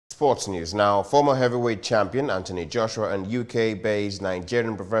Sports news now. Former heavyweight champion Anthony Joshua and UK-based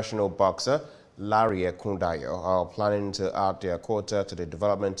Nigerian professional boxer Larry Ekundayo are planning to add their quota to the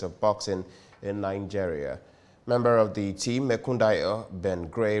development of boxing in Nigeria. Member of the team, Ekundayo, Ben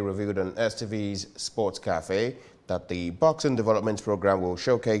Gray, revealed on STV's Sports Cafe that the boxing development program will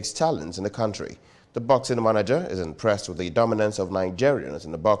showcase talents in the country. The boxing manager is impressed with the dominance of Nigerians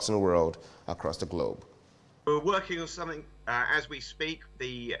in the boxing world across the globe. We're working on something as we speak.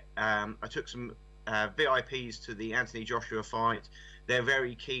 I took some VIPs to the Anthony Joshua fight. They're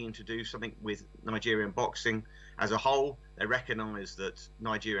very keen to do something with Nigerian boxing as a whole. They recognise that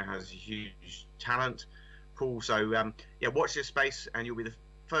Nigeria has huge talent. Cool. So yeah, watch this space and you'll be the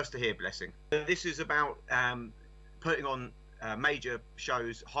first to hear, Blessing. This is about putting on major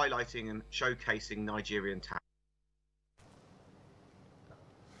shows, highlighting and showcasing Nigerian talent.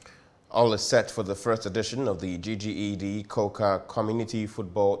 All is set for the first edition of the GGED Coca Community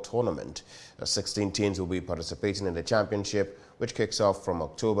Football Tournament. 16 teams will be participating in the championship, which kicks off from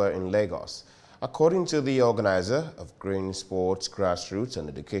October in Lagos. According to the organizer of Green Sports, Grassroots and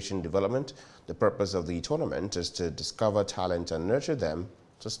Education Development, the purpose of the tournament is to discover talent and nurture them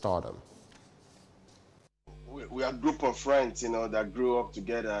to stardom. We are a group of friends, that grew up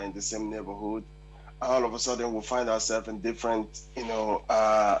together in the same neighborhood. All of a sudden we'll find ourselves in different,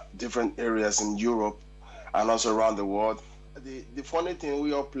 different areas in Europe and also around the world. The funny thing,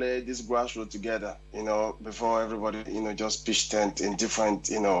 we all play this grassroots together, before everybody, just pitch tent in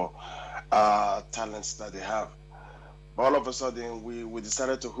different, talents that they have. But all of a sudden we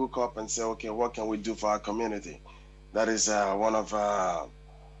decided to hook up and say, okay, what can we do for our community? That is that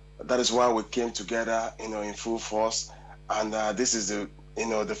is why we came together, in full force. And this is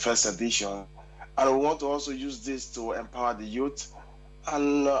the first edition. And we want to also use this to empower the youth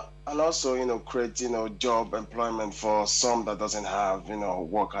and also, create, job employment for some that doesn't have,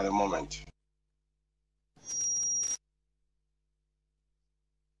 work at the moment.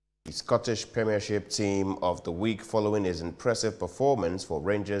 The Scottish Premiership Team of the Week following his impressive performance for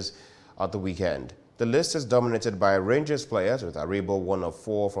Rangers at the weekend. The list is dominated by Rangers players, with Aribo one of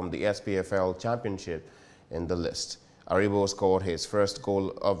 4 from the SPFL Championship in the list. Aribo scored his first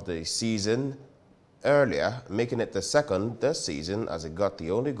goal of the season earlier, making it the second this season, as he got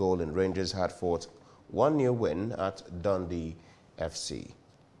the only goal in Rangers' hard-fought 1-0 win at Dundee FC.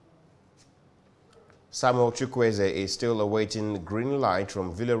 Samuel Chukwueze is still awaiting green light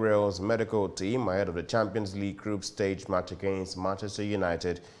from Villarreal's medical team ahead of the Champions League group stage match against Manchester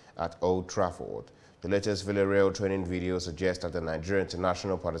United at Old Trafford. The latest Villarreal training video suggests that the Nigerian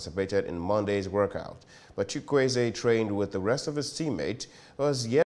international participated in Monday's workout, but Chukwueze trained with the rest of his teammates, was yet